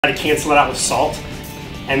To cancel it out with salt,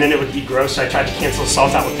 and then it would be gross, so I tried to cancel the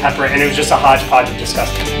salt out with pepper, and it was just a hodgepodge of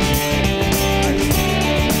disgusting.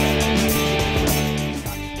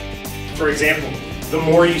 For example, the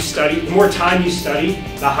more you study, the more time you study,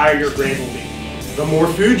 the higher your grade will be. The more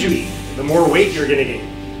food you eat, the more weight you're gonna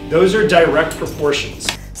gain. Those are direct proportions.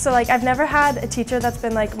 So I've never had a teacher that's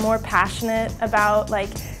been more passionate about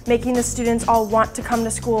making the students all want to come to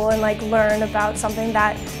school and learn about something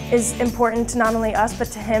that is important to not only us but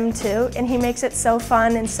to him too, and he makes it so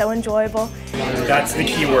fun and so enjoyable. That's the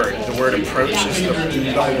key word. The word approach is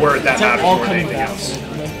the word that matters more than anything else.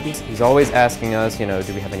 He's always asking us, do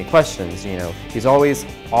we have any questions? He's always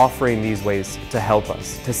offering these ways to help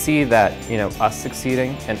us, to see that, us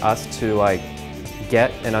succeeding and us to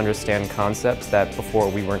get and understand concepts that before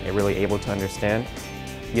we weren't really able to understand.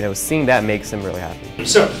 Seeing that makes him really happy.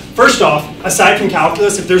 So, first off, aside from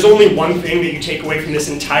calculus, if there's only one thing that you take away from this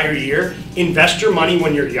entire year, invest your money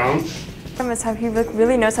when you're young. He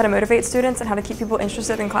really knows how to motivate students and how to keep people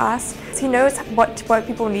interested in class. He knows what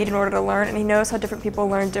people need in order to learn, and he knows how different people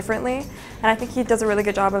learn differently. And I think he does a really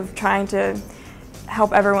good job of trying to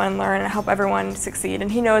help everyone learn and help everyone succeed. And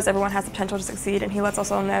he knows everyone has the potential to succeed, and he lets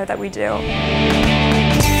us all know that we do.